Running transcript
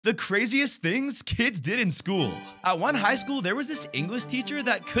The craziest things kids did in school. At one high school, there was this English teacher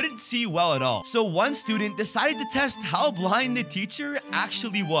that couldn't see well at all. So one student decided to test how blind the teacher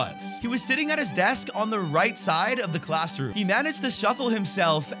actually was. He was sitting at his desk on the right side of the classroom. He managed to shuffle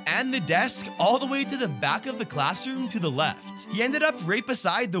himself and the desk all the way to the back of the classroom to the left. He ended up right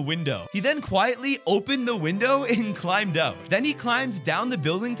beside the window. He then quietly opened the window and climbed out. Then he climbed down the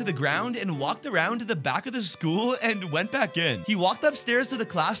building to the ground and walked around to the back of the school and went back in. He walked upstairs to the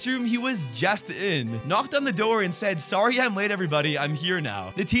classroom he was just in, knocked on the door and said, "Sorry, I'm late, everybody. I'm here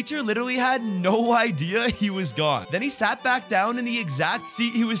now." The teacher literally had no idea he was gone. Then he sat back down in the exact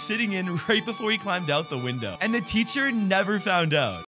seat he was sitting in right before he climbed out the window. And the teacher never found out.